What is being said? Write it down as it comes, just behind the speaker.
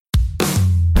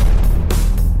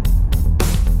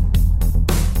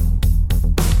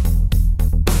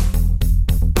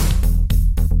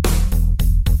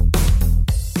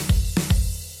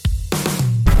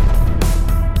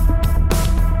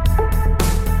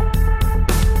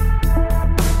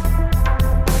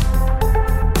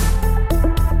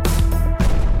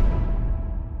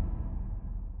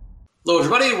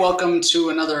everybody. Welcome to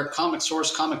another Comic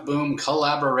Source Comic Boom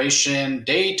collaboration,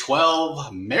 day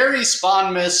 12. Merry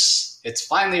Spawnmas. It's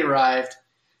finally arrived.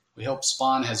 We hope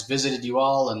Spawn has visited you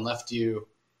all and left you,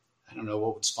 I don't know,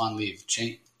 what would Spawn leave?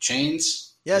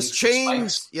 Chains? Yes,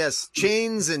 chains. Yes,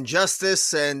 chains and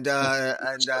justice and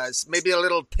maybe a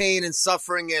little pain and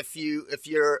suffering if you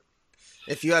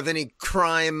have any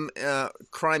crime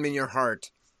in your heart.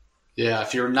 Yeah,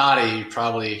 if you're naughty, you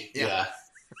probably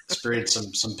experience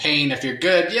some pain. If you're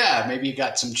good, maybe you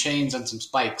got some chains and some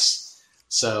spikes.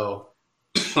 So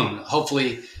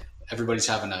hopefully everybody's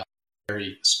having a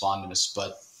very Spawnmas.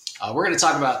 But we're going to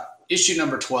talk about issue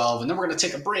number 12, and then we're going to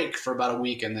take a break for about a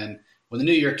week, and then when the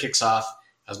new year kicks off,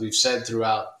 as we've said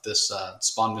throughout this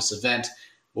Spawnmas event,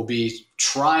 we'll be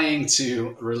trying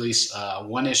to release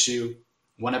one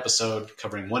episode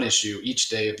covering one issue each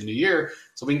day of the new year,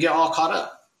 so we can get all caught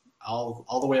up,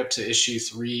 all the way up to issue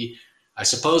 3. I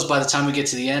suppose by the time we get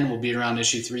to the end, we'll be around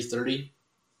issue 330,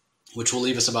 which will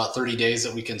leave us about 30 days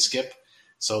that we can skip.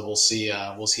 So we'll see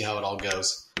how it all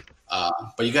goes.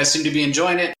 But you guys seem to be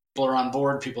enjoying it. People are on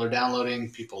board. People are downloading.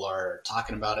 People are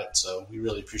talking about it. So we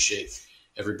really appreciate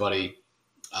everybody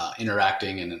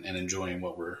interacting and enjoying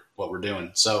what we're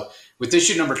doing. So with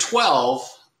issue number 12,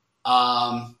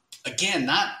 again,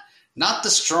 not the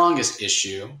strongest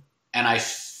issue, and I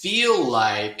feel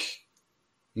like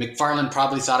McFarlane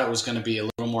probably thought it was going to be a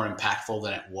little more impactful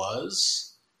than it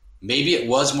was. Maybe it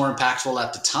was more impactful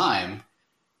at the time.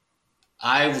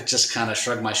 I just kind of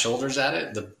shrugged my shoulders at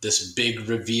it. This big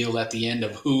reveal at the end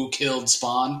of who killed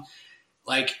Spawn.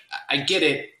 Like, I get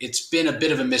it. It's been a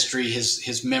bit of a mystery.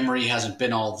 His memory hasn't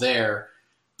been all there.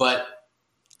 But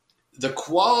the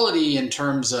quality in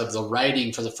terms of the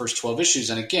writing for the first 12 issues,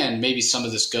 and again, maybe some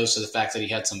of this goes to the fact that he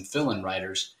had some fill-in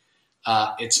writers.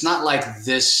 It's not like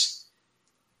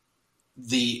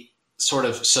the sort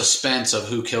of suspense of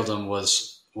who killed him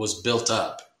was built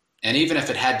up. And even if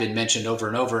it had been mentioned over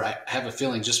and over, I have a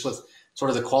feeling just with sort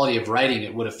of the quality of writing,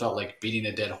 it would have felt like beating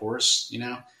a dead horse, you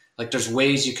know? Like, there's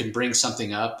ways you can bring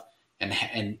something up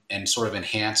and sort of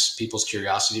enhance people's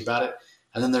curiosity about it.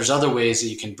 And then there's other ways that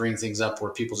you can bring things up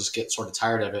where people just get sort of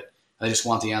tired of it and they just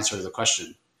want the answer to the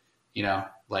question, you know,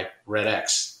 like Red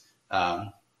X.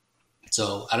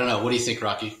 So I don't know. What do you think,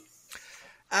 Rocky?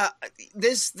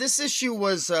 This issue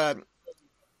was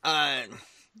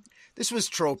this was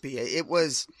tropey. It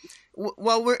was,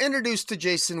 well, we're introduced to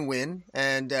Jason Wynn,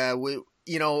 and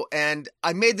and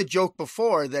I made the joke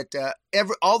before that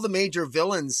all the major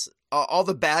villains, all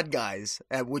the bad guys,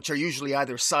 which are usually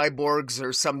either cyborgs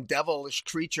or some devilish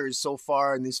creatures so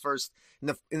far in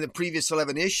in the previous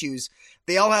 11 issues,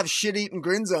 they all have shit-eating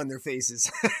grins on their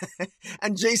faces.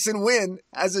 And Jason Wynn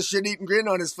has a shit-eating grin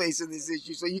on his face in this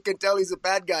issue, so you can tell he's a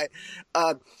bad guy.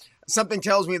 Something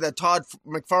tells me that Todd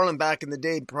McFarlane back in the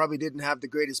day probably didn't have the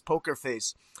greatest poker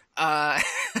face.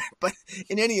 But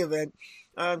in any event,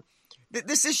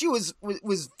 this issue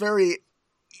was very...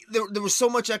 There was so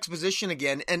much exposition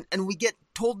again, and we get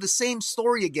told the same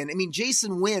story again. I mean,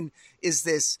 Jason Wynn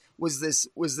was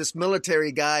this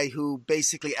military guy who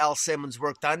basically Al Simmons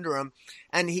worked under him,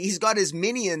 and he's got his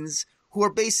minions who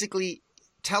are basically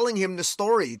telling him the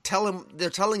story. They're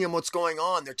telling him what's going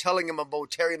on. They're telling him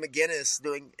about Terry McGinnis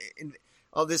doing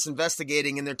all this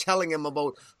investigating, and they're telling him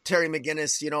about Terry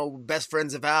McGinnis, best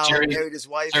friends of Al, married his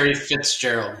wife. Terry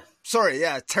Fitzgerald.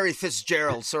 Terry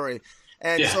Fitzgerald. Sorry.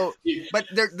 And but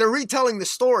they're retelling the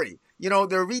story.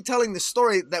 They're retelling the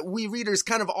story that we readers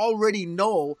kind of already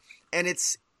know, and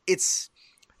it's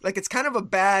kind of a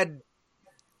bad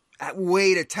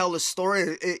way to tell the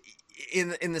story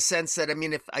in the sense that, I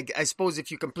mean, I suppose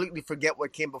if you completely forget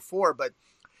what came before, but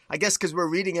I guess because we're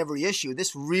reading every issue,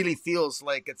 this really feels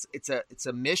like it's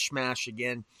a mishmash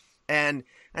again. And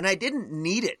I didn't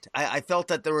need it. I felt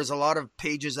that there was a lot of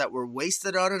pages that were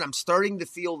wasted on it. I'm starting to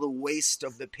feel the waste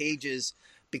of the pages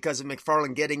because of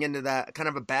McFarlane getting into that kind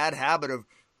of a bad habit of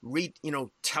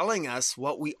telling us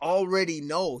what we already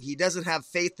know. He doesn't have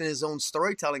faith in his own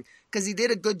storytelling because he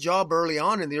did a good job early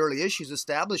on in the early issues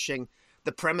establishing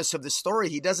the premise of the story.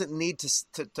 He doesn't need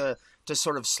to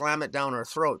sort of slam it down our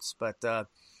throats. But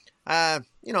but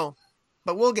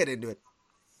we'll get into it.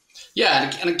 Yeah,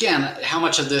 and again, how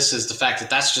much of this is the fact that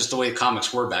that's just the way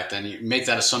comics were back then? You make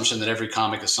that assumption that every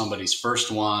comic is somebody's first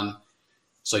one,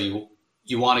 so you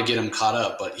want to get them caught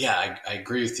up. But yeah, I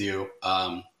agree with you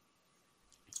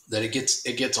that it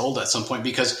gets old at some point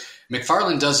because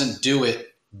McFarlane doesn't do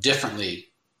it differently.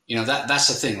 That's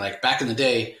the thing. Like back in the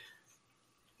day,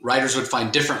 writers would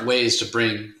find different ways to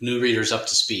bring new readers up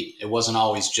to speed. It wasn't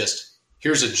always just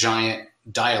here's a giant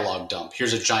dialogue dump,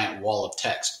 here's a giant wall of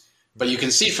text. But you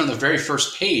can see from the very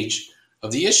first page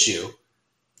of the issue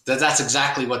That's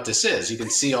exactly what this is. You can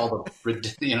see all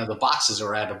the boxes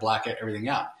where I had to black everything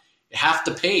out. Half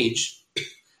the page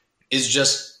is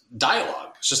just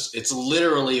dialogue. It's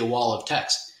literally a wall of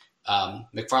text.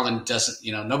 McFarlane doesn't,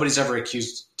 nobody's ever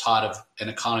accused Todd of an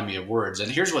economy of words.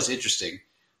 And here's what's interesting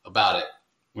about it.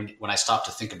 When I stop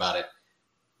to think about it,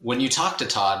 when you talk to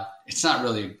Todd, it's not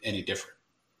really any different.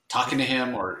 Talking to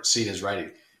him or seeing his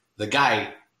writing, the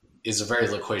guy is a very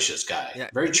loquacious guy,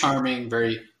 very charming,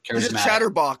 very charismatic. He's a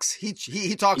chatterbox.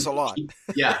 He talks a lot. He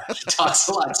talks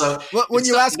a lot. So when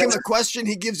you ask him a question,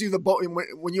 he gives you the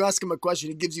when you ask him a question,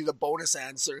 he gives you the bonus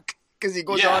answer because he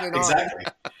goes on and on. Exactly.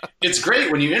 It's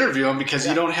great when you interview him because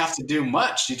you don't have to do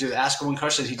much. You just ask him one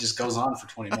question, he just goes on for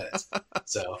 20 minutes.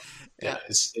 So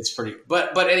it's pretty.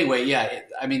 But anyway,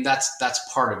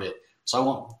 that's part of it. So I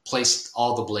won't place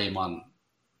all the blame on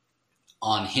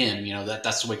him.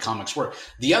 That's the way comics work.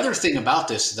 The other thing about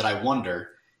this that I wonder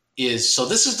is, so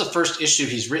this is the first issue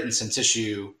he's written since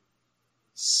issue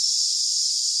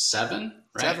 7,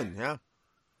 right? 7, yeah.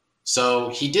 So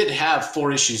he did have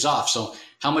 4 issues off. So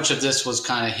how much of this was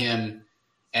kind of him?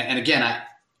 And again, I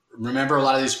remember a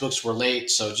lot of these books were late.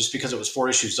 So just because it was 4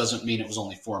 issues doesn't mean it was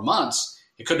only 4 months.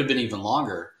 It could have been even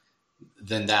longer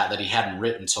than that he hadn't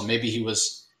written. So maybe he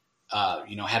was,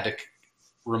 had to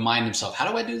remind himself, how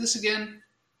do I do this again?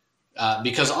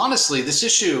 Because honestly,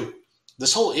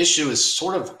 this whole issue is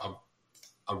sort of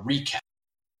a recap.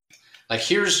 Like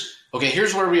here's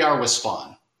where we are with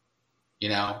Spawn.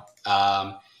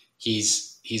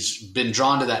 He's been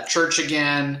drawn to that church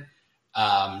again.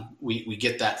 We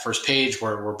get that first page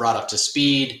where we're brought up to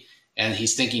speed, and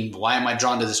he's thinking, why am I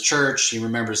drawn to this church? He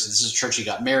remembers this is a church he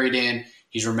got married in.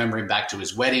 He's remembering back to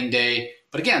his wedding day.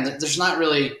 But again, there's not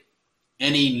really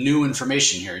any new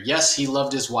information here. Yes, he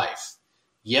loved his wife.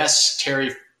 Yes,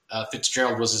 Terry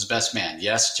Fitzgerald was his best man.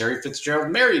 Yes, Terry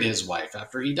Fitzgerald married his wife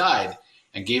after he died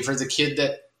and gave her the kid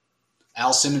that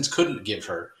Al Simmons couldn't give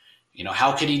her.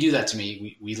 How could he do that to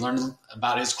me? We learned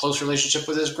about his close relationship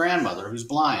with his grandmother, who's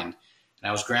blind.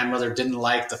 Now, his grandmother didn't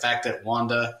like the fact that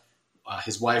Wanda,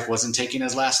 his wife, wasn't taking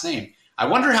his last name. I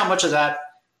wonder how much of that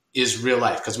is real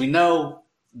life, because we know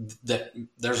that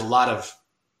there's a lot of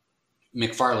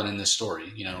McFarlane in this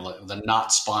story. The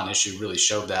not Spawn issue really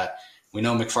showed that. We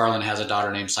know McFarlane has a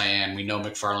daughter named Cyan. We know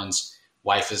McFarlane's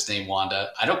wife is named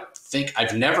Wanda. I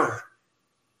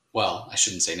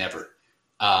shouldn't say never,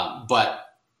 but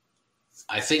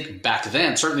I think back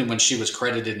then, certainly when she was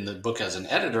credited in the book as an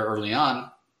editor early on,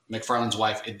 McFarlane's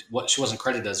wife, she wasn't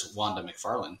credited as Wanda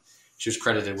McFarlane. She was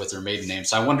credited with her maiden name.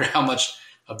 So I wonder how much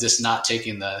of this not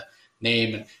taking the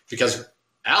name, because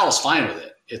Al's fine with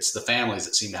it. It's the families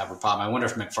that seem to have a problem. I wonder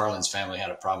if McFarlane's family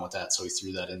had a problem with that, so he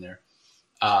threw that in there.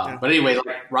 But anyway,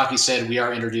 like Rocky said, we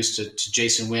are introduced to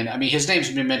Jason Wynn. I mean, his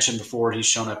name's been mentioned before. He's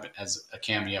shown up as a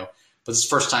cameo, but it's the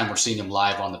first time we're seeing him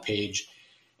live on the page.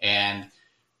 And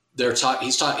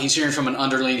he's hearing from an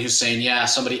underling who's saying, yeah,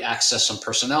 somebody accessed some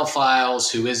personnel files.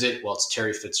 Who is it? Well, it's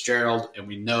Terry Fitzgerald. And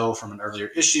we know from an earlier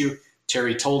issue,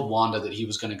 Terry told Wanda that he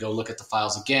was going to go look at the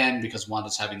files again because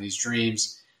Wanda's having these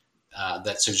dreams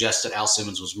that suggest that Al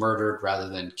Simmons was murdered rather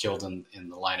than killed in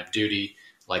the line of duty,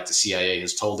 like the CIA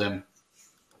has told him.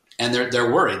 And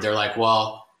they're worried. They're like,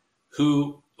 well,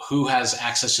 who has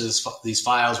access to these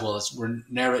files? Well, we're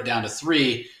narrow it down to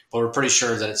 3, but we're pretty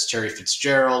sure that it's Terry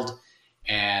Fitzgerald.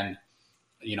 And,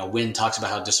 Wynn talks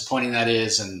about how disappointing that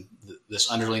is. And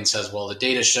this underling says, well, the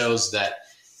data shows that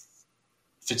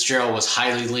Fitzgerald was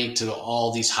highly linked to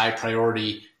all these high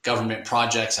priority government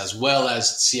projects as well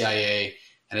as CIA,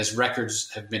 and his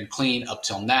records have been clean up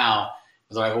till now.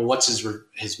 They're like, well, what's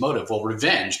his motive? Well,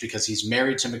 revenge, because he's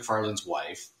married to McFarlane's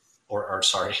wife,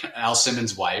 Al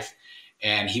Simmons' wife,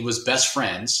 and he was best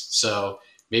friends. So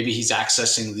maybe he's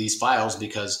accessing these files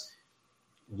because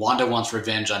Wanda wants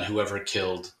revenge on whoever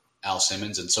killed Al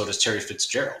Simmons, and so does Terry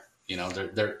Fitzgerald.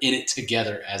 They're in it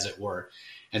together, as it were.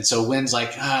 And so Wynn's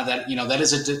like, that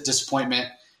is a disappointment.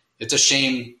 It's a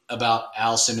shame about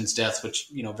Al Simmons' death,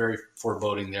 which, very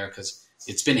foreboding there, because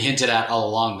it's been hinted at all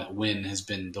along that Wynn has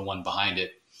been the one behind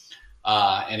it.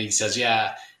 And he says,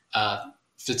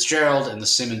 Fitzgerald and the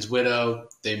Simmons widow,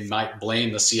 they might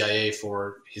blame the CIA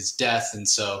for his death. And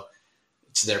so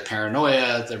it's their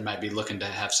paranoia. They might be looking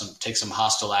to take some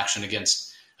hostile action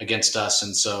against us.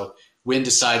 And so Wynn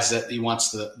decides that he wants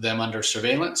them under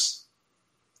surveillance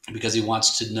because he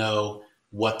wants to know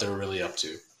what they're really up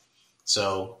to.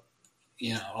 So,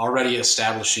 already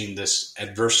establishing this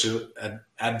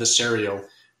adversarial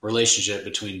relationship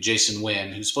between Jason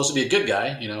Wynn, who's supposed to be a good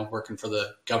guy, working for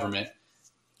the government.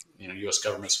 U.S.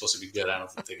 government's supposed to be good. I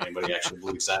don't think anybody actually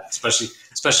believes that,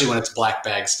 especially when it's black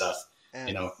bag stuff.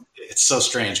 You know, it's so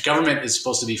strange. Government is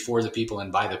supposed to be for the people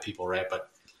and by the people, right? But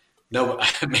no,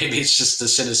 maybe it's just the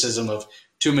cynicism of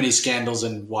too many scandals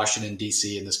in Washington,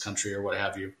 D.C. in this country or what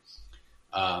have you.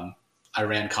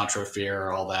 Iran Contra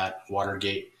affair, all that,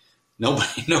 Watergate.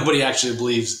 Nobody actually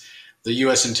believes the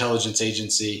U.S. intelligence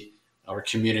agency or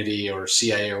community or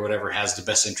CIA or whatever has the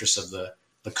best interests of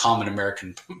the common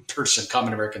American person,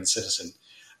 common American citizen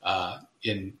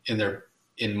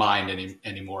in mind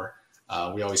anymore.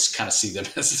 We always kind of see them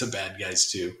as the bad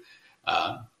guys too.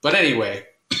 But anyway,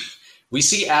 we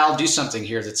see Al do something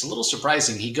here that's a little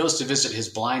surprising. He goes to visit his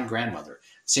blind grandmother,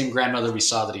 same grandmother we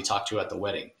saw that he talked to at the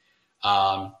wedding.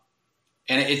 And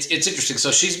it's interesting.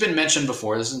 So she's been mentioned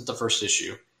before. This isn't the first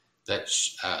issue that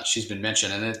she's been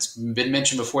mentioned. And it's been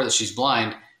mentioned before that she's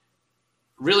blind.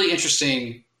 Really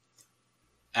interesting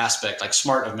aspect, like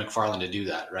smart of McFarlane to do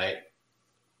that, right?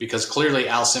 Because clearly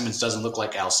Al Simmons doesn't look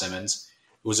like Al Simmons.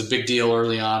 It was a big deal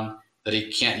early on that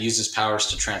he can't use his powers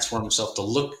to transform himself to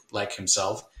look like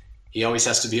himself. He always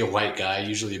has to be a white guy,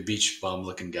 usually a beach bum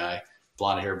looking guy,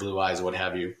 blonde hair, blue eyes, what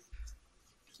have you.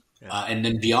 Yeah. And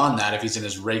then beyond that, if he's in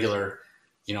his regular,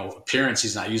 appearance,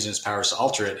 he's not using his powers to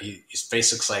alter it. His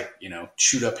face looks like,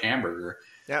 chewed up hamburger.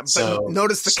 Yeah, but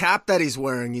notice the cap that he's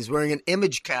wearing. He's wearing an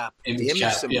image cap. Image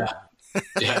cap, yeah.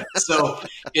 Yeah. So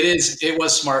it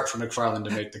was smart for McFarlane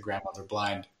to make the grandmother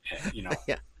blind,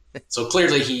 Yeah. So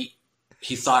clearly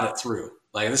he thought it through.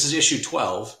 Like, this is issue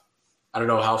 12. I don't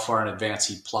know how far in advance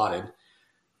he plotted,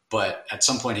 but at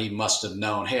some point he must have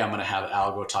known, hey, I'm going to have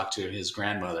Al go talk to his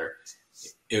grandmother.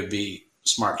 It would be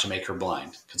smart to make her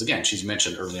blind. Because again, she's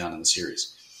mentioned early on in the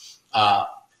series.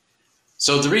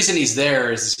 So the reason he's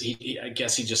there is I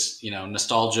guess he just,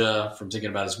 nostalgia from thinking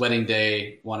about his wedding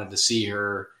day, wanted to see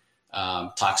her,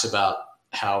 talks about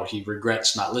how he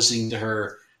regrets not listening to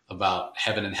her, about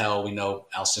heaven and hell. We know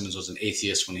Al Simmons was an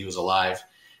atheist when he was alive,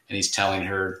 and he's telling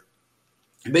her,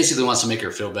 he basically wants to make her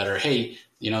feel better. Hey,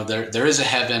 there is a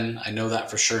heaven. I know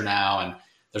that for sure now. And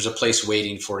there's a place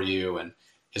waiting for you. And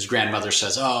his grandmother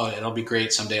says, oh, it'll be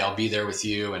great. Someday I'll be there with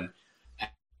you. And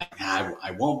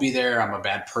I won't be there. I'm a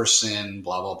bad person,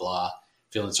 blah, blah, blah,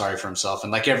 feeling sorry for himself.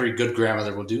 And like every good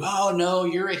grandmother will do, oh, no,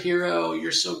 you're a hero.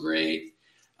 You're so great.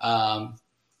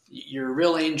 You're a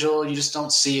real angel. You just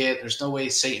don't see it. There's no way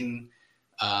Satan,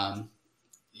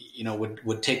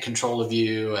 would take control of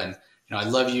you. And, I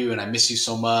love you and I miss you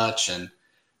so much. And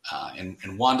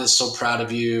Wanda's so proud of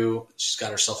you. She's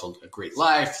got herself a great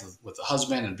life with a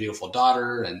husband and a beautiful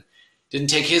daughter, and didn't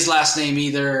take his last name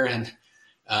either. And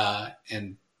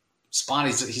Spawn,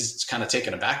 he's kind of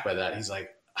taken aback by that. He's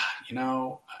like,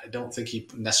 I don't think he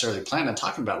necessarily planned on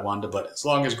talking about Wanda, but as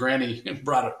long as Granny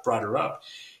brought her up,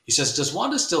 he says, does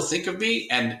Wanda still think of me?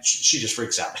 And she just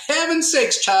freaks out. Heaven's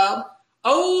sakes, child.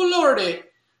 Oh, Lordy.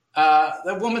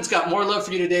 That woman's got more love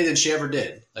for you today than she ever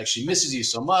did. Like, she misses you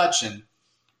so much. And,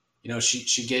 you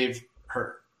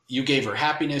gave her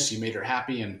happiness. You made her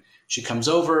happy. And she comes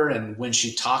over. And when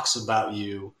she talks about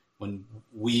you, when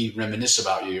we reminisce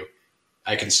about you,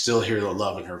 I can still hear the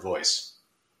love in her voice.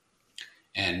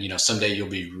 And, someday you'll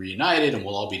be reunited and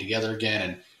we'll all be together again.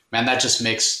 And man, that just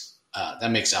makes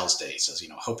Al's day. He says,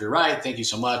 hope you're right. Thank you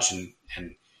so much. And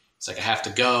it's like, I have to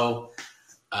go.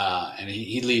 And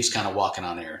he leaves kind of walking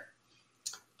on air.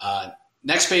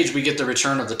 Next page, we get the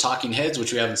return of the talking heads,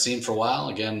 which we haven't seen for a while.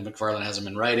 Again, McFarlane hasn't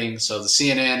been writing. So the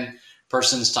CNN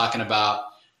person's talking about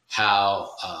how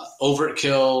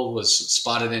overkill was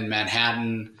spotted in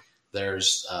Manhattan.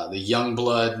 There's the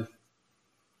Youngblood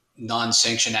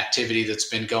non-sanctioned activity that's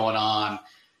been going on,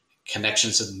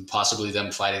 connections and possibly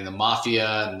them fighting the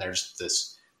mafia. And there's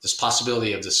this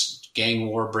possibility of this gang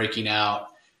war breaking out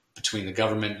between the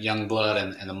government,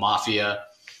 Youngblood, and the mafia.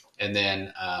 And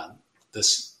then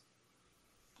this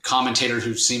commentator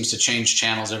who seems to change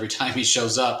channels every time he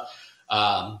shows up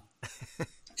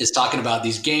is talking about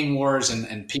these gang wars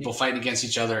and people fighting against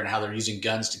each other and how they're using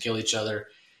guns to kill each other.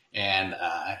 And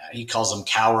he calls them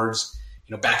cowards.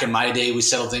 Back in my day, we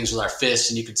settled things with our fists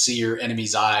and you could see your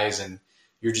enemy's eyes, and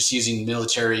you're just using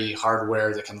military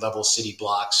hardware that can level city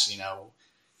blocks,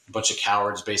 a bunch of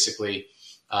cowards basically.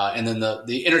 And then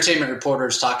the entertainment reporter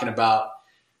is talking about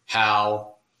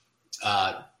how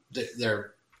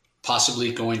they're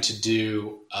possibly going to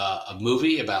do a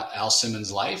movie about Al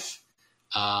Simmons' life.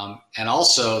 And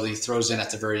also he throws in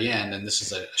at the very end, and this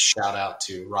is a shout out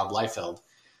to Rob Liefeld,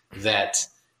 that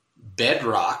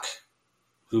Bedrock,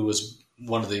 who was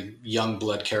one of the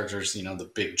Youngblood characters,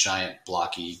 the big, giant,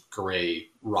 blocky, gray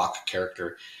rock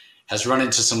character, has run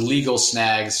into some legal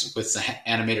snags with the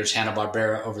animators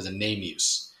Hanna-Barbera over the name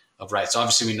use of rights. So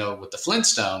obviously we know with the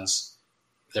Flintstones,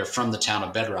 they're from the town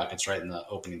of Bedrock. It's right in the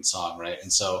opening song, right?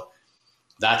 And so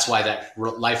That's why that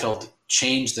Liefeld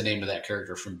changed the name of that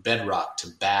character from Bedrock to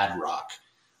Bad Rock.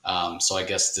 So I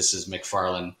guess this is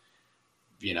McFarlane,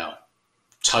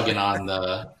 tugging on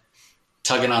the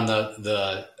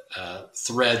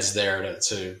threads there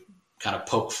to kind of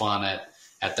poke fun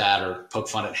at that, or poke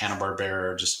fun at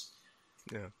Hanna-Barbera, or just,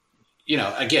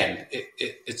 again,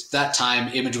 it's that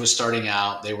time. Image was starting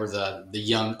out. They were the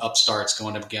young upstarts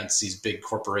going up against these big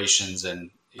corporations, and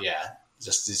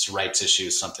just this rights issue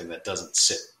is something that doesn't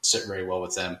sit very well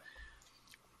with them.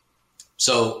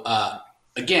 So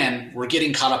again, we're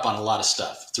getting caught up on a lot of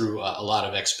stuff through a lot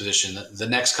of exposition. The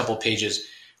next couple pages,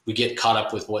 we get caught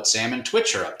up with what Sam and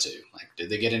Twitch are up to. Like, did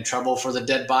they get in trouble for the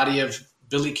dead body of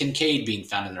Billy Kincaid being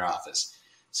found in their office?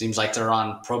 Seems like they're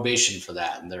on probation for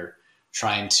that, and they're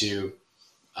trying to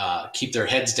keep their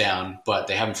heads down, but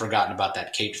they haven't forgotten about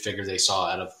that Kate figure they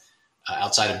saw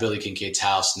outside of Billy Kincaid's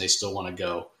house, and they still want to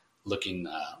go looking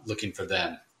for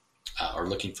them, or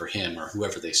looking for him or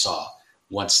whoever they saw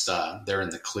once they're in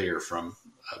the clear from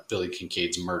Billy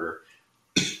Kincaid's murder.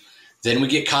 Then we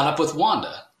get caught up with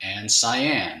Wanda and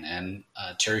Cyan and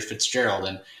Terry Fitzgerald.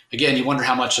 And again, you wonder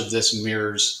how much of this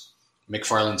mirrors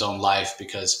McFarlane's own life,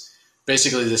 because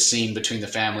basically this scene between the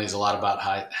family is a lot about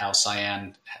how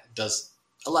Cyan does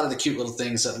a lot of the cute little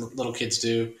things that little kids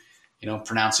do,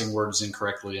 pronouncing words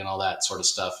incorrectly and all that sort of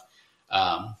stuff.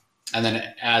 And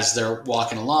then as they're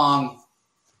walking along,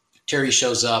 Terry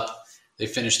shows up. They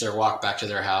finish their walk back to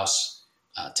their house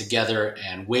together,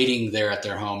 and waiting there at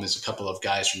their home is a couple of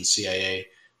guys from the CIA, a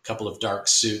couple of dark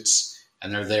suits,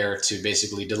 and they're there to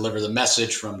basically deliver the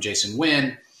message from Jason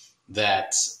Wynn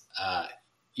that,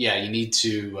 you need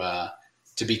to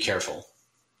be careful.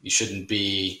 You shouldn't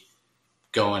be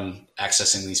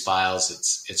accessing these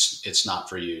files. It's not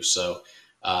for you. So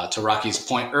to Rocky's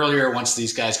point earlier, once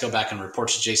these guys go back and report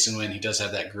to Jason Wynn, he does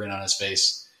have that grin on his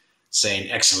face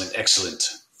saying, "Excellent, excellent.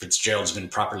 Fitzgerald's been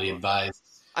properly advised."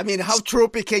 I mean, how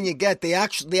tropey can you get? They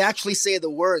actually say the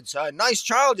words, "Nice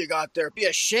child you got there. Be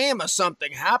a shame if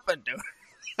something happened to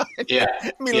her." Yeah.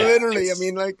 I mean, literally. I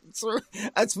mean, like,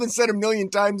 that's been said a million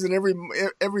times in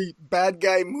every bad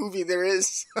guy movie there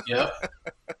is. Yep.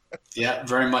 Yeah,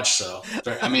 very much so.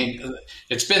 I mean,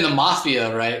 it's been the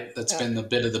mafia, right? That's been the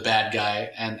bit of the bad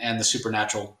guy, and the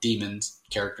supernatural demons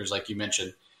characters, like you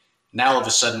mentioned. Now, all of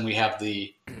a sudden, we have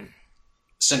the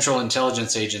Central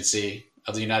Intelligence Agency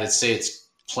of the United States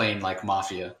playing like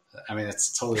mafia. I mean,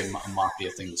 it's totally a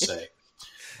mafia thing to say.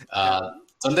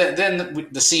 So then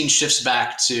the scene shifts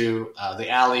back to the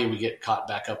alley. We get caught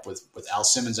back up with Al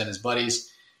Simmons and his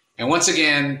buddies. And once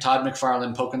again, Todd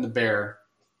McFarlane poking the bear,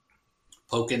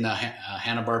 poking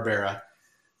Hanna-Barbera,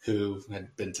 who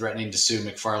had been threatening to sue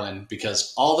McFarlane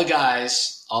because all the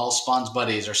guys, all Spawn's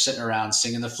buddies, are sitting around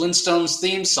singing the Flintstones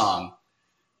theme song,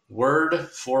 word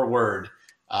for word.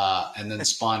 And then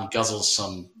Spawn guzzles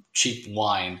some cheap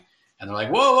wine, and they're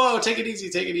like, whoa, take it easy,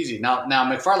 take it easy. Now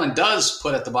McFarlane does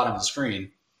put at the bottom of the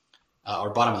screen,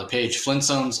 or bottom of the page,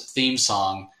 Flintstones theme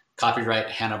song, copyright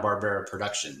Hanna-Barbera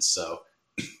Productions. So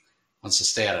wants to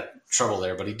stay out of trouble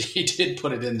there, but he did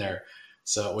put it in there.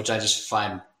 So, which I just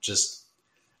find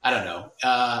I don't know,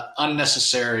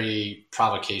 unnecessary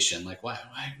provocation. Like, why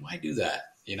do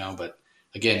that? But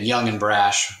again, young and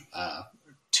brash,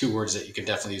 two words that you could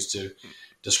definitely use to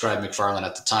describe McFarlane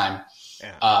at the time.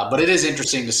 Yeah. But it is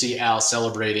interesting to see Al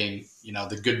celebrating,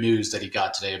 the good news that he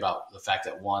got today about the fact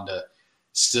that Wanda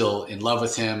still in love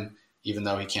with him, even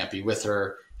though he can't be with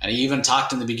her. And he even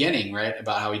talked in the beginning, right,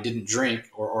 about how he didn't drink,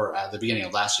 or at the beginning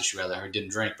of last issue, rather, how he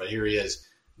didn't drink, but here he is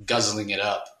guzzling it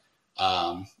up.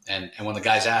 And when the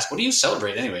guys ask, "What do you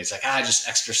celebrate anyway?" He's like, "I just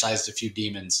exorcised a few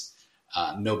demons.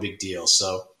 No big deal."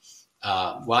 So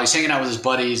while he's hanging out with his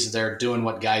buddies, they're doing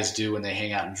what guys do when they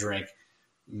hang out and drink,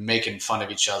 making fun of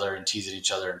each other and teasing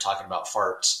each other and talking about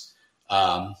farts.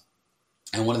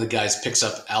 And one of the guys picks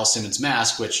up Al Simmons'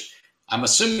 mask, which I'm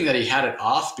assuming that he had it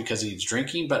off because he's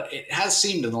drinking, but it has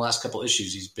seemed in the last couple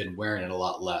issues he's been wearing it a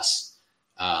lot less.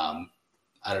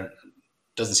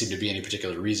 Doesn't seem to be any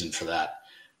particular reason for that.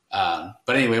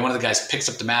 But anyway, one of the guys picks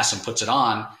up the mask and puts it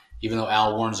on, even though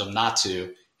Al warns him not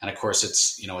to. And of course,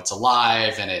 it's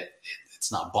alive and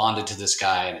it's not bonded to this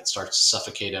guy, and it starts to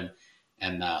suffocate him.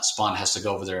 And Spawn has to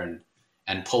go over there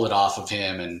and pull it off of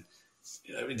him. And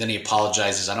then he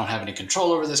apologizes. "I don't have any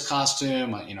control over this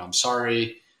costume. I'm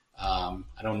sorry.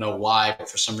 I don't know why, but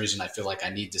for some reason I feel like I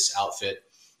need this outfit."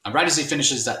 And right as he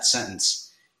finishes that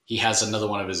sentence, he has another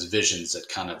one of his visions that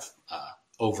kind of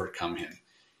overcome him.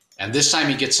 And this time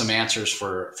he gets some answers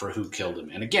for who killed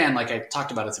him. And again, like I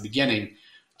talked about at the beginning,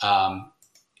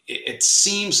 it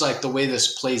seems like the way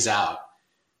this plays out,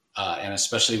 and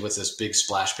especially with this big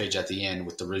splash page at the end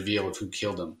with the reveal of who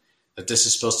killed him, that this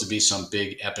is supposed to be some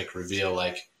big epic reveal.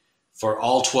 Like for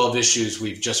all 12 issues,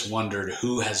 we've just wondered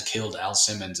who has killed Al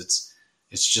Simmons.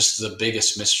 It's just the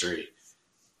biggest mystery.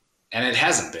 And it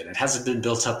hasn't been. It hasn't been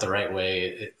built up the right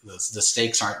way. The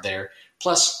stakes aren't there.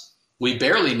 Plus, we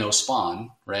barely know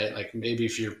Spawn, right? Like maybe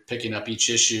if you're picking up each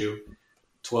issue,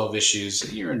 12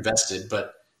 issues, you're invested,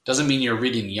 but doesn't mean you're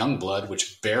reading Youngblood,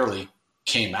 which barely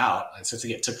came out. I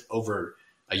think it took over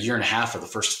a year and a half for the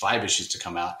first 5 issues to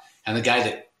come out. And the guy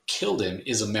that killed him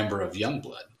is a member of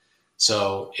Youngblood.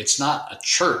 So it's not a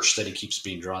church that he keeps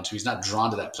being drawn to. He's not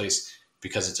drawn to that place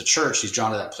because it's a church. He's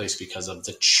drawn to that place because of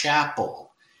the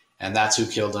chapel. And that's who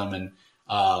killed him. And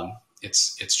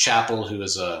it's Chapel, who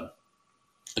is a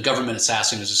government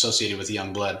assassin who's associated with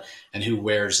Youngblood and who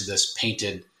wears this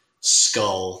painted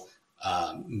skull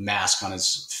mask on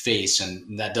his face.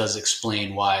 And that does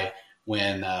explain why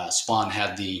when Spawn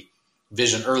had the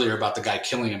vision earlier about the guy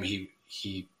killing him,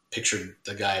 he pictured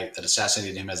the guy that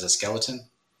assassinated him as a skeleton,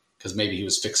 because maybe he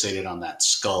was fixated on that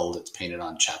skull that's painted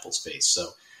on Chapel's face. So,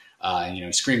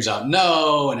 he screams out,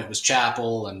 "No," and it was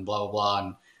Chapel and blah, blah, blah.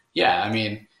 And yeah, I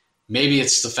mean, maybe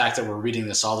it's the fact that we're reading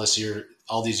this all these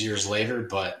years later,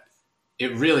 but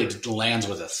it really lands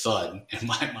with a thud in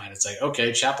my mind. It's like,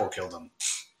 okay, Chapel killed him.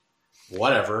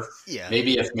 Whatever. Yeah.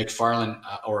 Maybe if McFarlane,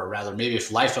 or rather, maybe if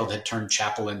Liefeld had turned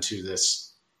Chapel into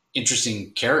this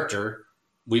interesting character,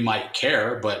 we might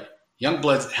care. But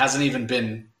Youngblood hasn't even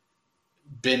been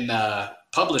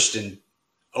published in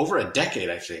over a decade,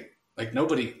 I think. Like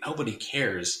nobody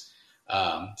cares.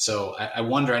 So I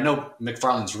wonder, I know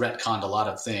McFarlane's retconned a lot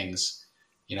of things,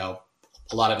 a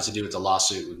lot of it to do with the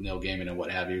lawsuit with Neil Gaiman and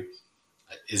what have you.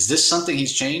 Is this something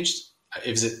he's changed?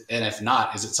 And if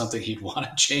not, is it something he'd want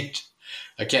to change?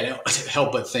 I can't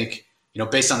help but think,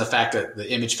 based on the fact that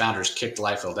the Image founders kicked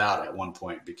Liefeld out at one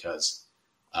point because,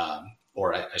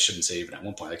 or I shouldn't say even at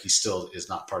one point, like he still is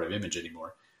not part of Image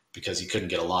anymore because he couldn't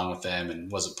get along with them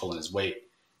and wasn't pulling his weight.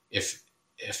 If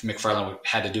McFarlane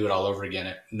had to do it all over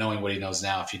again, knowing what he knows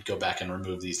now, if he'd go back and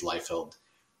remove these Liefeld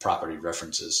property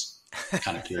references,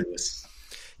 kind of curious.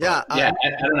 Yeah. I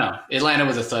don't know. It landed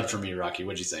with a thud for me, Rocky.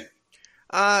 What'd you think?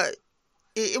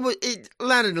 It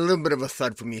landed a little bit of a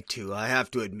thud for me too. I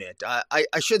have to admit.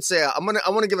 I should say I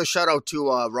want to give a shout out to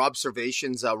Rob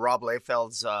Servation's Rob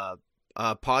Liefeld's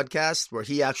podcast, where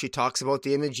he actually talks about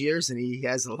the Image years, and he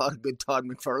has a lot of good Todd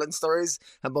McFarlane stories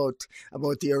about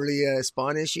the early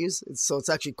Spawn issues. So it's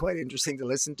actually quite interesting to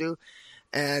listen to,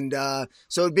 and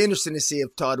so it'd be interesting to see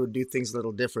if Todd would do things a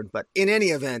little different. But in any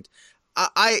event,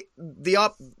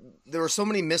 there were so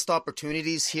many missed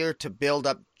opportunities here to build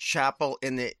up Chapel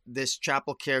this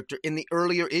Chapel character in the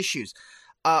earlier issues.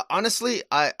 Honestly,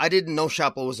 I didn't know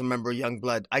Chapel was a member of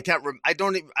Youngblood. I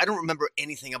don't remember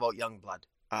anything about Youngblood.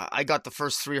 I got the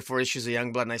first 3 or 4 issues of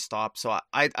Youngblood and I stopped. So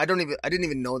I didn't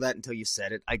even know that until you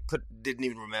said it. Didn't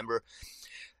even remember.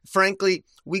 Frankly,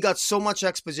 we got so much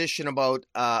exposition about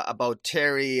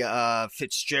Terry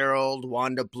Fitzgerald,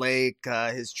 Wanda Blake,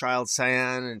 his child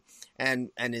Cyan,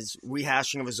 and his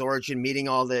rehashing of his origin, meeting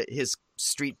all his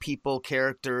street people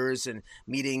characters, and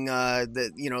meeting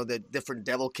the different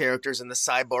devil characters and the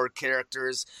cyborg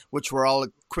characters, which were all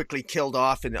quickly killed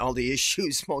off in all the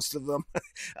issues, most of them.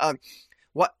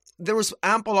 There was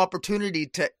ample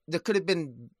opportunity there could have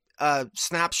been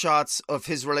snapshots of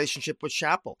his relationship with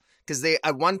Chapel, because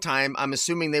at one time, I'm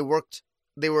assuming they were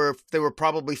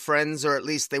probably friends, or at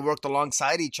least they worked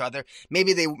alongside each other.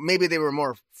 Maybe they were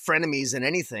more frenemies than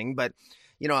anything, but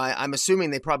I'm assuming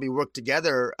they probably worked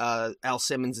together, Al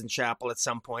Simmons and Chapel, at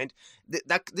some point.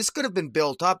 This could have been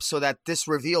built up so that this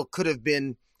reveal could have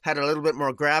had a little bit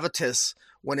more gravitas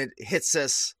when it hits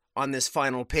us on this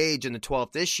final page in the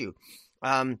 12th issue.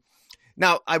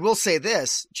 Now, I will say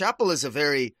this: Chapel is a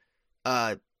very,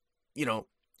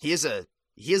 he is a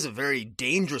very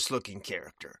dangerous looking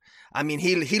character. I mean,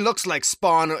 he looks like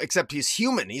Spawn, except he's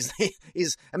human.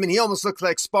 He almost looks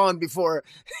like Spawn before,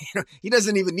 he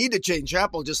doesn't even need to change.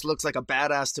 Chapel just looks like a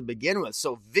badass to begin with.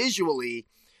 So visually,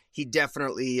 he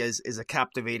definitely is a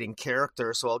captivating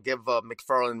character. So I'll give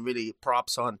McFarlane really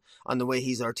props on the way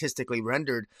he's artistically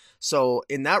rendered. So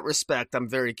in that respect, I'm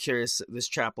very curious this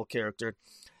Chapel character.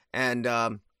 And,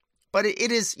 but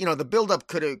it is, the buildup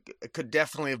could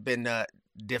definitely have been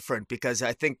different, because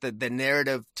I think that the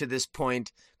narrative to this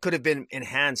point could have been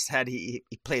enhanced had he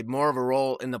played more of a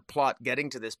role in the plot getting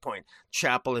to this point,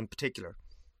 Chapel in particular.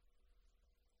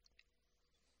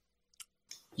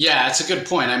 Yeah, it's a good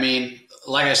point. I mean,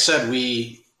 like I said,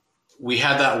 we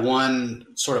had that one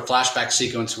sort of flashback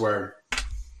sequence where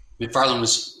McFarlane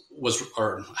was,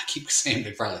 or I keep saying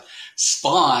McFarlane,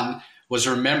 Spawn was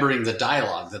remembering the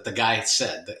dialogue that the guy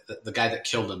said, the guy that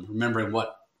killed him, remembering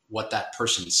what what that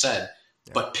person said,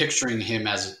 but picturing him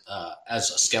as a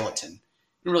skeleton.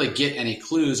 Didn't really get any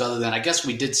clues other than I guess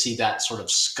we did see that sort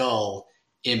of skull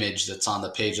image that's on the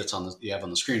page you have on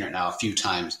the screen right now a few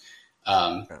times.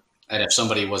 And if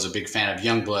somebody was a big fan of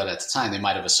Youngblood at the time, they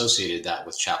might have associated that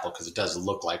with Chapel because it does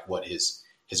look like what his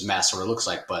mask sort of looks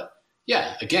like. But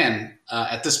yeah, again,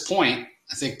 at this point,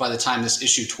 I think by the time this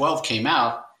issue 12 came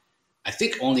out, I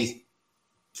think only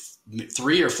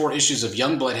 3 or 4 issues of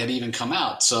Youngblood had even come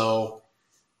out. So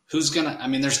who's gonna? I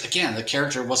mean, the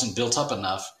character wasn't built up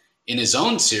enough in his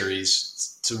own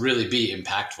series to really be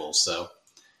impactful. So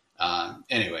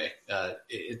anyway,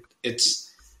 it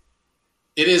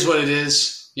is what it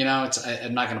is. You know,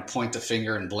 I'm not going to point the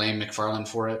finger and blame McFarlane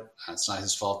for it. It's not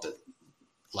his fault that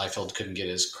Liefeld couldn't get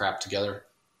his crap together.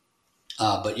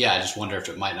 But yeah, I just wonder if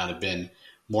it might not have been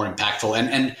more impactful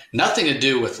and nothing to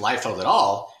do with Liefeld at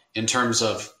all in terms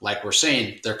of, like we're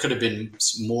saying, there could have been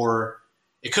more,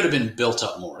 it could have been built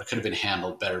up more. It could have been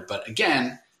handled better. But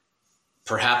again,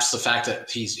 perhaps the fact that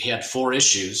he had 4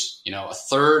 issues, you know, a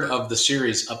third of the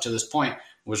series up to this point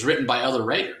was written by other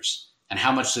writers. And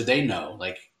how much did they know?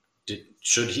 Like,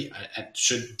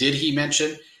 did he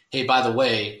mention, hey, by the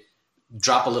way,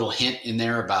 drop a little hint in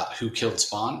there about who killed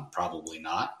Spawn? Probably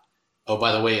not. Oh,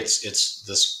 by the way, it's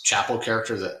this Chapel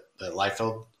character that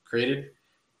Liefeld created.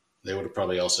 They would have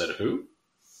probably all said who.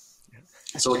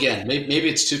 So again, maybe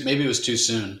it was too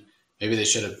soon. Maybe he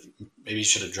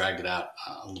should have dragged it out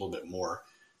a little bit more,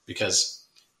 because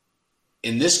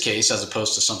in this case, as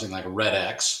opposed to something like Red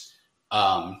X,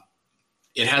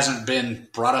 it hasn't been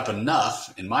brought up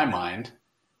enough in my mind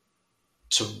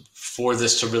for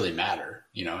this to really matter.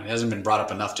 You know, it hasn't been brought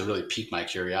up enough to really pique my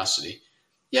curiosity.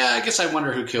 Yeah, I guess I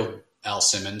wonder who killed Al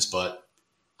Simmons, but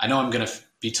I know I'm going to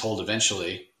be told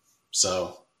eventually.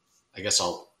 So I guess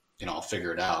I'll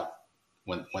figure it out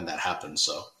when that happens.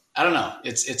 So I don't know.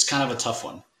 It's kind of a tough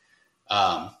one.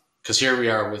 Cause here we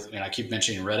are with, I keep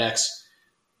mentioning Red X,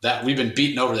 that we've been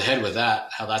beaten over the head with that,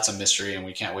 how that's a mystery and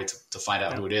we can't wait to find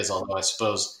out who it is. Although I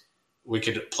suppose we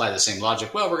could apply the same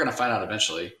logic. Well, we're going to find out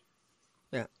eventually.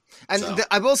 Yeah. And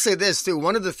I will say this too.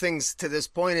 One of the things to this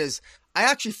point is I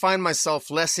actually find myself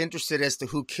less interested as to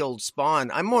who killed Spawn.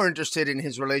 I'm more interested in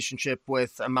his relationship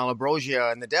with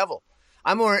Malabrosia and the Devil.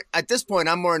 At this point,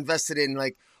 I'm more invested in,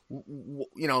 like,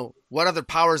 what other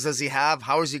powers does he have?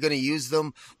 How is he going to use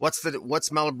them? What's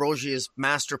Malabrosia's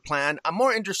master plan? I'm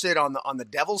more interested on the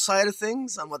Devil side of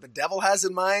things, on what the Devil has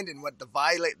in mind, and what the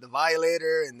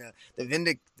Violator and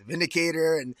the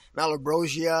Vindicator and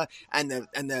Malabrosia and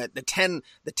the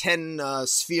 10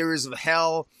 spheres of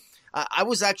hell.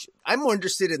 I'm more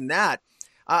interested in that.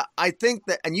 I think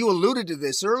that, and you alluded to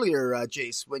this earlier,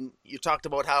 Jace, when you talked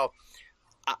about how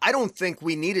I don't think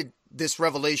we needed this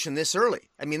revelation this early.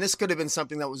 I mean, this could have been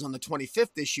something that was on the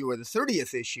 25th issue or the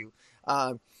 30th issue.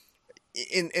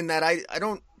 In that I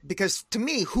don't, because to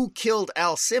me, who killed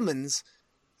Al Simmons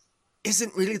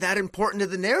isn't really that important to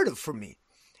the narrative for me.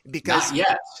 Because not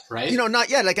yet, right? Not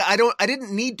yet. Like I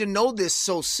didn't need to know this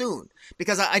so soon,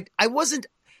 because I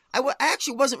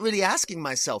actually wasn't really asking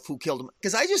myself who killed him,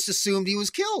 because I just assumed he was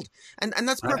killed. And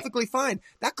that's perfectly fine.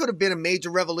 That could have been a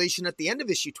major revelation at the end of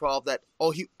issue 12 that,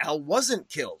 Al wasn't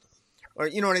killed. Or,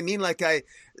 you know what I mean? Like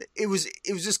it was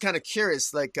just kind of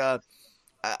curious. Like,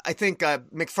 I think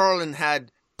McFarlane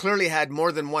clearly had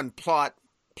more than one plot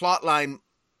line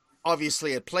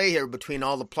obviously at play here, between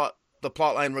all the plot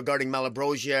line regarding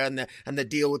Malabrosia and the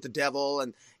deal with the Devil,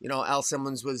 and, Al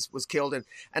Simmons was killed.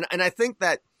 And I think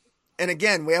that, and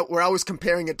again, we're always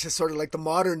comparing it to sort of like the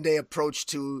modern day approach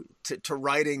to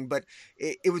writing, but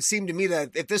it would seem to me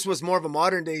that if this was more of a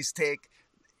modern day's take,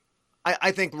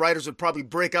 I think writers would probably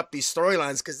break up these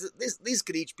storylines, because these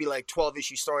could each be like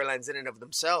 12-issue storylines in and of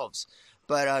themselves.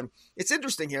 But it's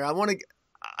interesting here.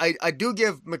 I do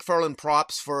give McFarlane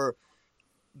props for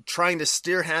trying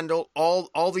to handle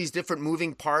all these different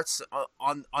moving parts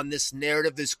on this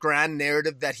narrative, this grand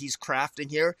narrative that he's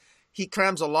crafting here. He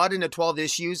crams a lot into 12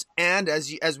 issues, and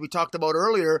as we talked about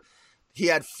earlier, he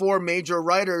had 4 major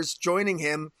writers joining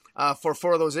him for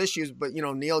 4 of those issues. But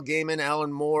Neil Gaiman,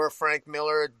 Alan Moore, Frank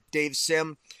Miller, Dave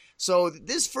Sim. So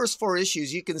this first 4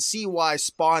 issues, you can see why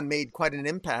Spawn made quite an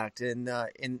impact in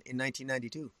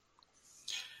 1992.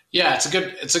 Yeah,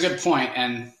 it's a good point,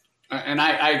 and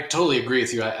I totally agree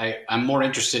with you. I'm more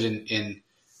interested in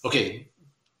okay,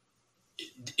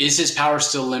 is his power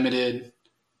still limited?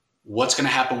 What's going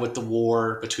to happen with the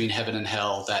war between heaven and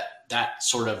hell? That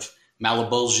sort of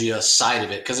Malabrosia side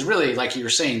of it, because really, like you were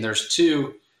saying, there's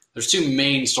two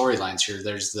main storylines here.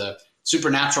 There's the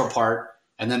supernatural part,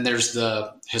 and then there's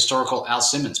the historical Al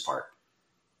Simmons part.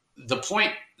 The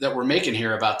point that we're making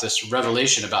here about this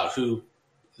revelation about who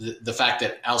the fact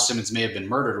that Al Simmons may have been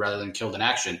murdered rather than killed in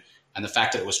action, and the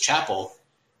fact that it was Chapel,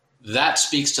 that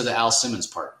speaks to the Al Simmons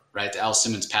part, right? The Al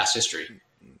Simmons past history.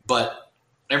 But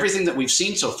everything that we've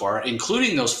seen so far,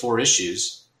 including those 4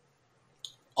 issues,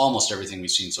 almost everything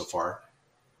we've seen so far,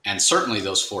 and certainly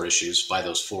those 4 issues by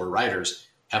those 4 writers,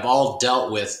 have all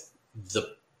dealt with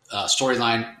the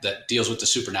storyline that deals with the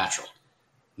supernatural.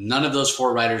 None of those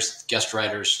 4 writers, guest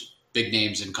writers, big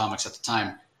names in comics at the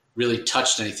time, really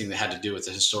touched anything that had to do with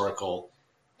the historical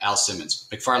Al Simmons.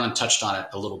 McFarlane touched on it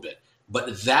a little bit.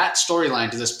 But that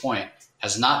storyline to this point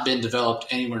has not been developed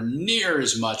anywhere near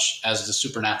as much as the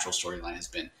supernatural storyline has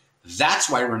been. That's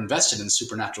why we're invested in the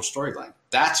supernatural storyline.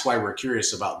 That's why we're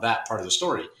curious about that part of the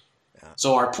story. Yeah.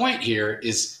 So our point here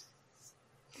is,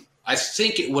 I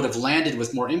think it would have landed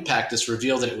with more impact, this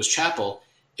reveal that it was Chapel,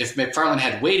 if McFarlane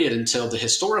had waited until the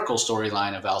historical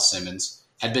storyline of Al Simmons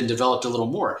had been developed a little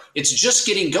more. It's just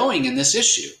getting going in this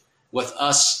issue with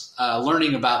us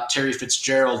learning about Terry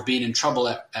Fitzgerald being in trouble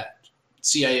at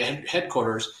CIA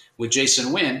headquarters with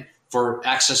Jason Wynn for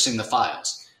accessing the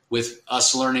files, with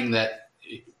us learning that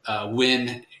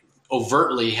Wynn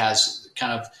overtly has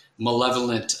kind of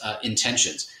malevolent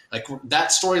intentions. Like, that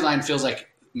storyline feels like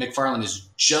McFarlane is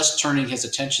just turning his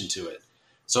attention to it.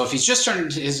 So if he's just turning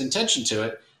his attention to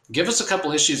it, give us a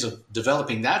couple issues of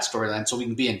developing that storyline so we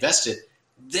can be invested,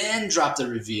 then drop the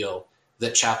reveal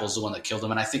that Chapel's the one that killed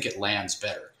him, and I think it lands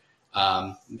better.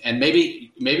 And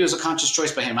maybe it was a conscious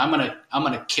choice by him. I'm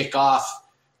gonna kick off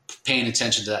paying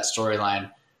attention to that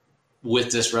storyline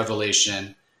with this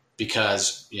revelation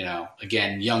because,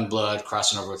 again, young blood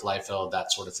crossing over with Liefeld,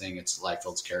 that sort of thing. It's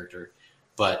Liefeld's character,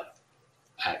 but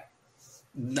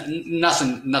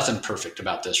nothing perfect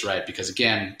about this, right? Because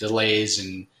again, delays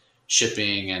in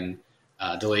shipping and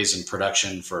delays in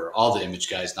production for all the Image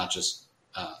guys, not just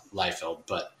Liefeld,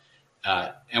 but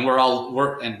and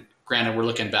granted, we're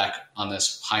looking back on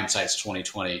this, hindsight's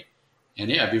 2020, and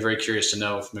yeah, I'd be very curious to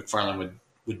know if McFarlane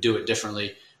would do it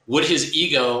differently. Would his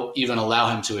ego even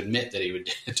allow him to admit that he would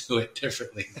do it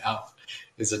differently now?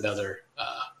 Is another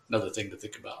thing to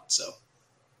think about. So,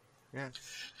 yeah.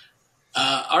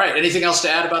 All right. Anything else to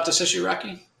add about this issue,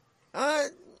 Rocky?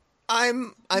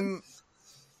 I'm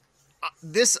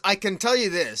this. I can tell you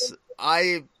this.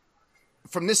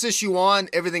 From this issue on,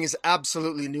 everything is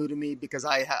absolutely new to me because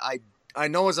I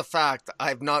know as a fact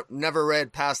I've never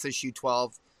read past issue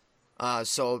 12.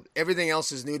 So everything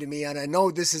else is new to me, and I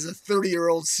know this is a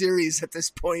 30-year-old series at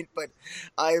this point, but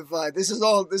this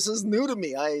is new to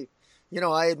me. I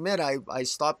admit I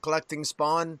stopped collecting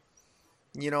Spawn,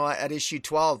 at issue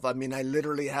 12. I mean,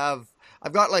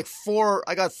 I've got like 4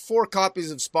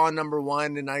 copies of Spawn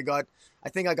 #1, and I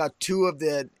think I got 2 of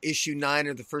the issue 9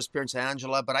 of the first appearance of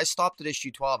Angela, but I stopped at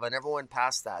issue 12. I never went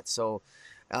past that. So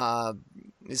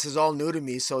this is all new to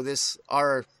me. So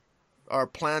our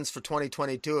plans for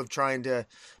 2022 of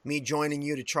joining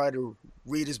you to try to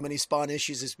read as many Spawn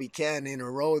issues as we can in a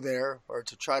row there, or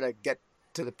to try to get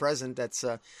to the present. That's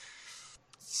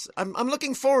I'm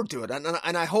looking forward to it,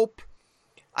 and I hope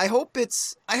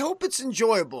it's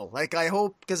enjoyable. Like, I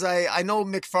hope, because I know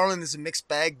McFarlane is a mixed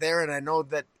bag there, and I know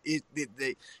that he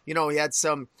had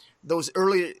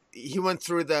he went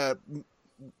through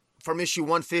from issue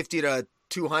 150 to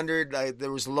 200,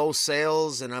 there was low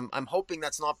sales, and I'm hoping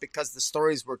that's not because the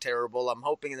stories were terrible. I'm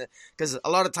hoping that, because a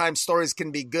lot of times stories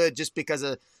can be good, just because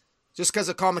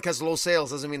a comic has low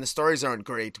sales doesn't mean the stories aren't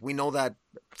great. We know that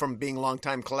from being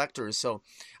longtime collectors. So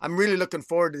I'm really looking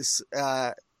forward to this,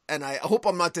 and I hope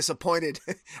I'm not disappointed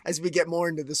as we get more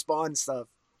into the Spawn stuff.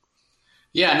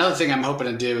 Yeah, another thing I'm hoping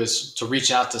to do is to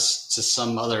reach out to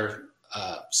some other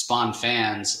Spawn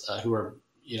fans who are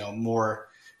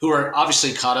who are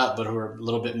obviously caught up, but who are a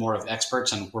little bit more of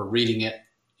experts and were reading it,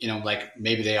 like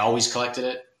maybe they always collected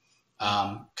it,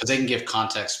 because they can give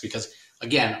context. Because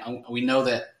again, we know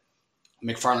that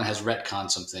McFarlane has retconned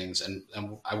some things, and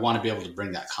I want to be able to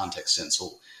bring that context in.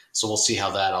 So we'll see how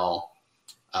that all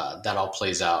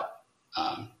plays out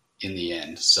in the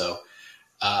end. So,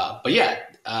 but yeah,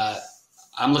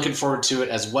 I'm looking forward to it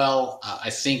as well.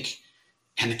 I think.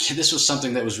 And this was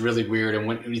something that was really weird. And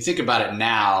when you think about it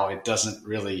now, it doesn't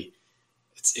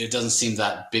seem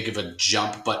that big of a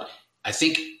jump. But I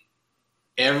think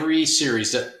every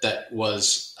series that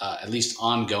was at least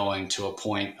ongoing to a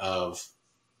point of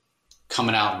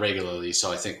coming out regularly.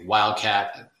 So I think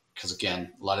Wildcat, because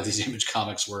again, a lot of these Image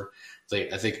comics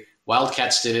I think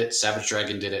Wildcats did it, Savage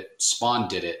Dragon did it, Spawn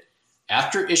did it.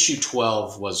 After issue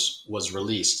 12 was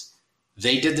released,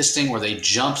 they did this thing where they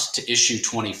jumped to issue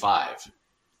 25.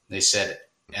 They said,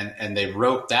 and they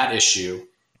wrote that issue,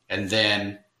 and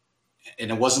then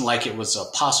and it wasn't like it was a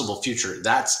possible future.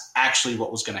 That's actually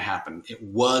what was going to happen. It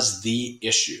was the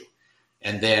issue.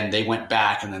 And then they went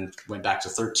back to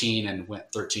 13 and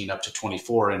went 13 up to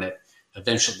 24. And they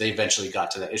eventually got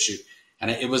to that issue.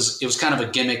 And it was kind of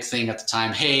a gimmick thing at the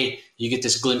time. Hey, you get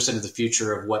this glimpse into the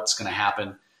future of what's going to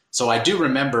happen. So I do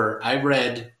remember I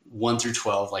read 1 through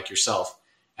 12 like yourself.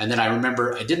 And then I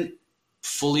remember I didn't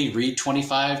fully read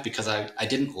 25 because I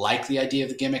didn't like the idea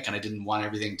of the gimmick and I didn't want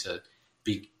everything to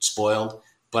be spoiled.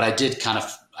 But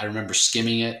I remember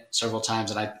skimming it several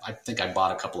times, and I think I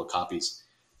bought a couple of copies.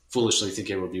 Foolishly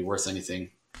thinking it would be worth anything.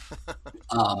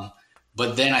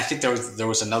 But then I think there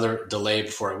was another delay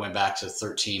before it went back to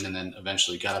 13 and then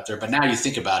eventually got up there. But now you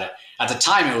think about it. At the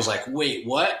time, it was like, wait,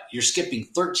 what? You're skipping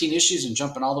 13 issues and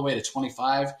jumping all the way to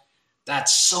 25?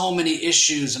 That's so many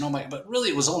issues. And but really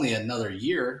it was only another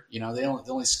year. They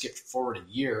only skipped forward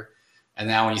a year. And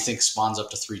now when you think Spawn's up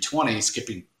to 320,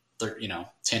 skipping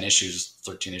 10 issues,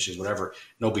 13 issues, whatever,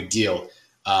 no big deal.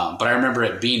 But I remember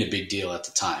it being a big deal at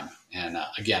the time. And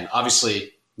again,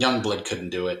 obviously, Youngblood couldn't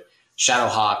do it.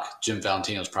 Shadowhawk, Jim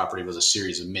Valentino's property, was a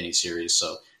series of miniseries,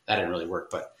 so that didn't really work.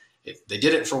 But they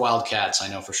did it for Wildcats. I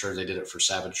know for sure they did it for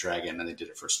Savage Dragon, and they did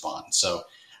it for Spawn. So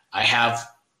I have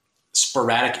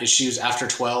sporadic issues after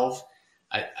 12,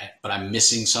 but I'm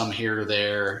missing some here or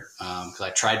there because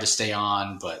I tried to stay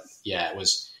on. But yeah, it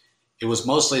was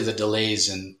mostly the delays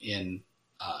in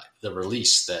the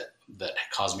release that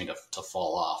caused me to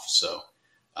fall off. So.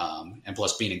 And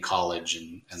plus being in college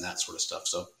and that sort of stuff.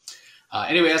 So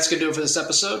anyway, that's going to do it for this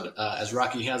episode. As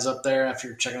Rocky has up there, if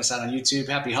you're checking us out on YouTube,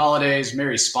 happy holidays,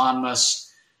 Merry Spawnmas,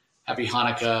 happy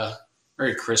Hanukkah,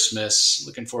 Merry Christmas.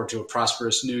 Looking forward to a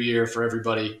prosperous new year for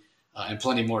everybody and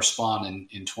plenty more Spawn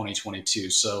in 2022.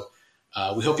 So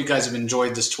we hope you guys have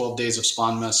enjoyed this 12 days of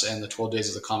Spawnmas and the 12 days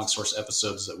of the Comic Source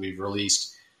episodes that we've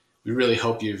released. We really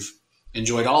hope you've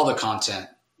enjoyed all the content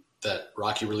that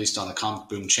Rocky released on the Comic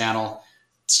Boom channel,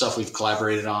 stuff we've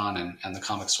collaborated on, and the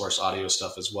Comic Source audio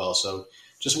stuff as well. So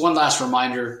just one last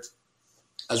reminder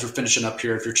as we're finishing up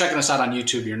here, if you're checking us out on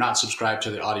YouTube, you're not subscribed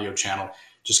to the audio channel,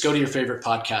 just go to your favorite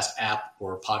podcast app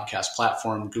or podcast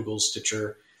platform, Google,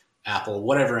 Stitcher, Apple,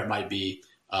 whatever it might be,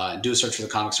 and do a search for the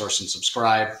Comic Source and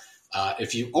subscribe.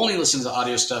 If you only listen to the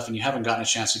audio stuff and you haven't gotten a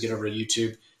chance to get over to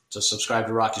YouTube to subscribe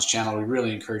to Rocky's channel, we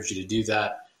really encourage you to do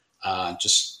that.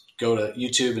 Just go to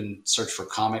YouTube and search for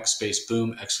Comic Space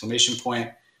Boom !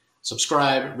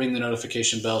 Subscribe, ring the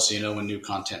notification bell so you know when new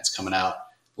content's coming out.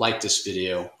 Like this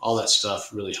video. All that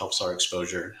stuff really helps our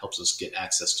exposure, helps us get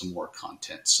access to more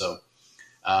content. So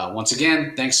once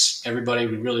again, thanks everybody.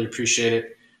 We really appreciate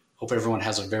it. Hope everyone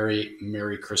has a very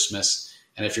Merry Christmas.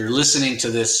 And if you're listening to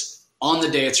this on the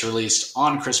day it's released,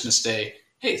 on Christmas Day,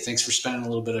 hey, thanks for spending a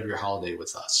little bit of your holiday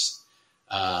with us.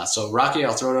 So Rocky,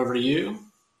 I'll throw it over to you.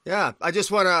 Yeah, I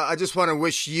just wanna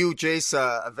wish you, Jace,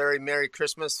 a very Merry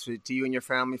Christmas to you and your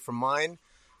family from mine,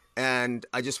 and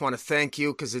I just want to thank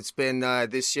you because it's been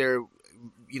this year.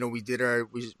 We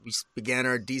began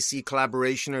our DC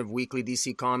collaboration of weekly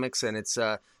DC Comics, and it's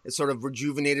sort of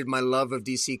rejuvenated my love of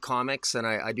DC Comics, and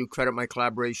I do credit my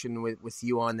collaboration with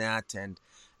you on that,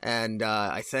 and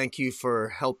I thank you for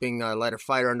helping light a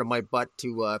fire under my butt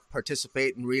to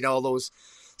participate and read all those.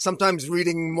 Sometimes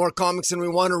reading more comics than we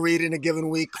want to read in a given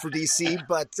week for DC,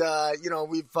 but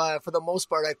we've for the most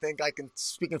part, I think I can,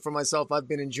 speaking for myself, I've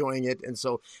been enjoying it, and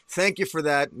so thank you for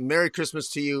that. Merry Christmas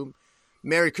to you.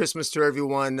 Merry Christmas to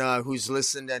everyone who's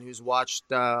listened and who's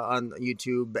watched on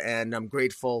YouTube, and I'm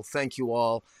grateful. Thank you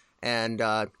all, and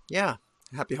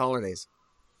happy holidays.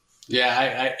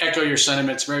 Yeah, I echo your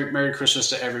sentiments. Merry Christmas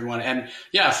to everyone. And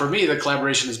yeah, for me, the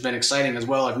collaboration has been exciting as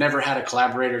well. I've never had a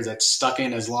collaborator that's stuck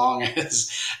in as long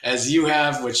as you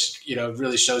have, which,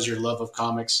 really shows your love of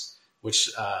comics, which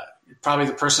probably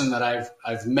the person that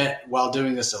I've met while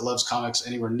doing this that loves comics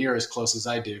anywhere near as close as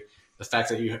I do. The fact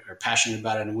that you are passionate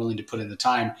about it and willing to put in the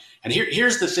time. And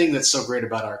here's the thing that's so great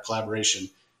about our collaboration.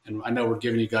 And I know we're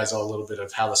giving you guys all a little bit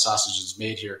of how the sausage is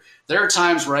made here. There are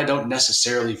times where I don't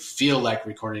necessarily feel like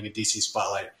recording a DC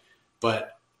Spotlight,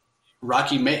 but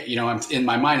Rocky may, I'm in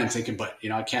my mind, I'm thinking, but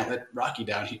I can't let Rocky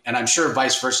down. And I'm sure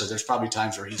vice versa. There's probably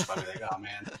times where he's probably like, oh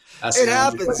man, it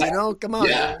happens, come on.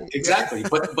 Yeah, exactly.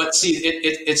 But see,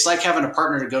 it's like having a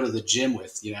partner to go to the gym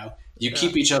with, you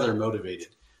keep each other motivated.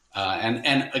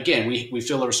 And again, we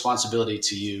feel a responsibility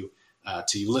to you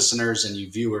listeners and you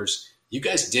viewers. You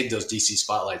guys dig those DC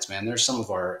Spotlights, man. They're some of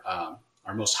our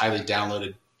most highly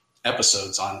downloaded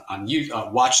episodes on you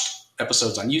watched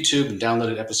episodes on YouTube and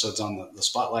downloaded episodes on the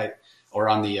Spotlight or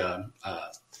on the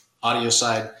audio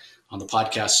side on the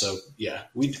podcast. So yeah,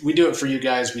 we do it for you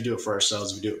guys. We do it for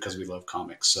ourselves. We do it because we love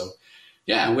comics. So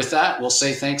Yeah, and with that, we'll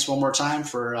say thanks one more time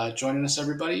for joining us,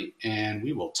 everybody, and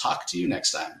we will talk to you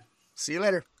next time. See you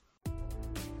later.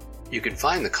 You can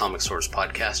find the Comic Source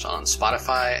podcast on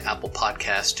Spotify, Apple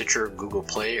Podcasts, Stitcher, Google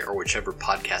Play, or whichever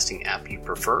podcasting app you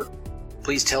prefer.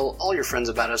 Please tell all your friends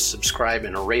about us, subscribe,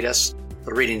 and rate us.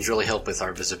 The ratings really help with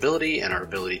our visibility and our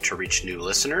ability to reach new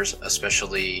listeners,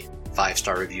 especially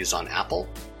 5-star reviews on Apple.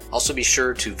 Also be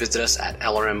sure to visit us at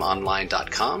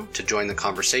lrmonline.com to join the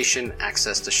conversation,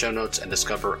 access the show notes, and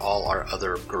discover all our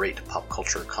other great pop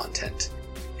culture content.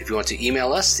 If you want to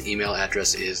email us, the email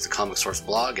address is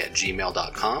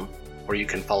thecomicsourceblog@gmail.com, or you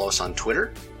can follow us on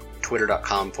Twitter,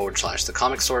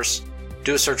 twitter.com/thecomicsource.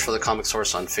 Do a search for The Comic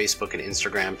Source on Facebook and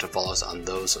Instagram to follow us on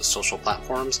those social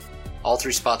platforms. All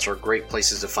 3 spots are great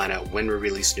places to find out when we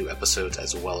release new episodes,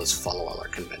 as well as follow all our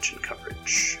convention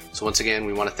coverage. So once again,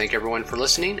 we want to thank everyone for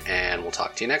listening, and we'll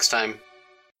talk to you next time.